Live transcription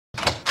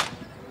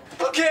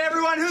Okay,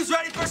 everyone, who's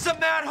ready for some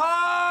Matt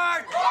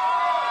Hart?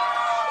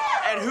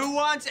 And who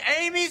wants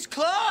Amy's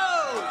clothes?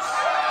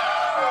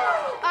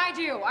 I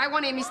do. I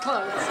want Amy's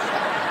clothes.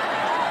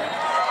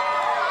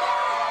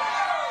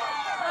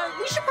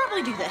 We should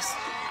probably do this.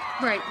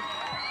 Right.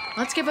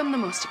 Let's give them the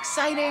most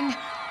exciting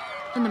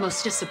and the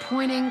most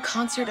disappointing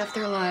concert of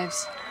their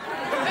lives.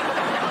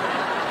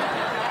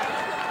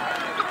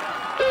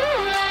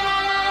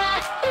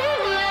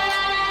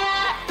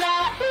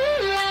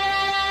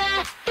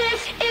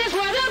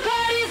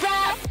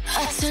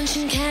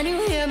 Attention, can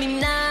you hear me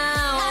now?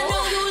 I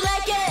know you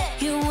like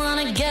it. You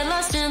wanna get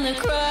lost in the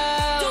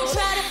crowd. Don't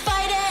try to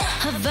fight it.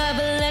 A vibe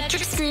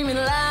electric screaming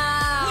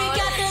loud. We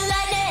got the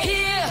lightning.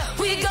 Here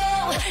we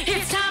go.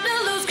 It's time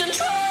to lose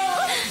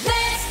control.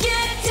 Let's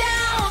get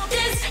down.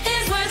 This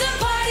is where the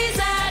party's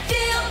at.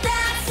 Feel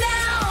that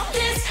sound.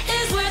 This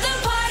is where the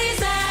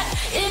party's at.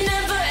 It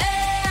never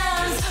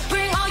ends.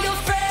 Bring all your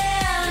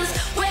friends.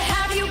 Where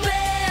have you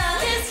been?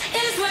 This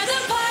is where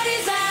the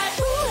party's at.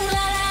 Ooh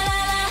la la la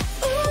la.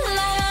 Ooh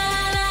la la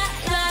la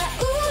la.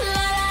 Ooh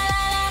la la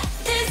la.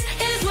 This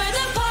is where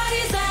the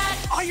party's at.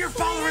 All your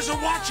followers are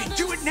watching.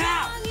 Do it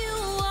now. You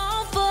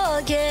won't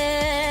forget.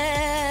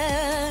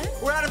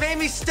 We're out of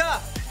Amy's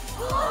stuff.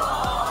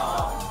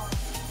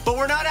 But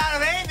we're not out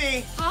of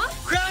Amy. Huh?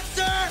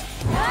 Crowdster!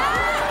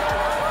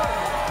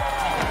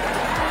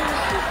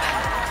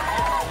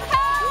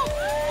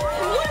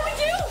 What do we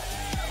do?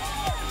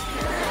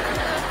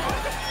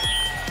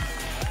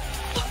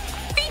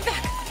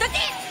 Feedback. That's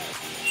it.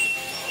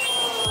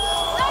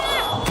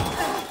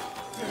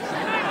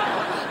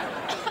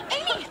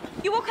 Amy,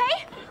 you okay?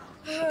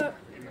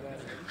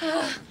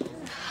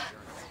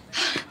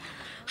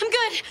 I'm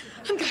good.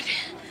 I'm good.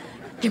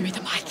 Give me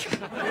the mic.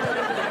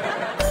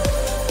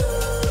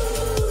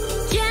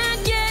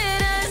 Can't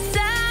get us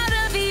out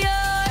of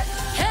your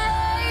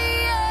head.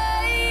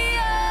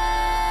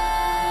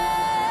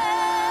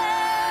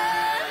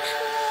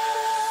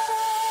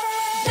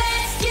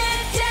 Let's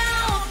get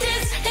down.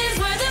 This is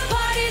where the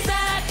party's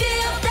at.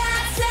 Feel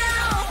that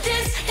sound.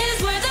 This is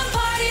where the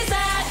party's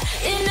at.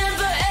 It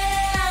never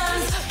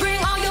ends. Bring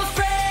all your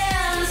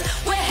friends.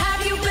 Where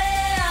have you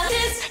been?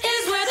 This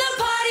is where the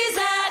party's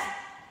at.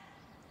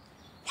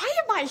 Why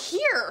am I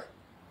here?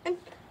 And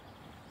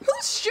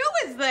whose shoe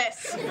is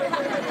this?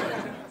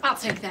 I'll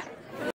take that.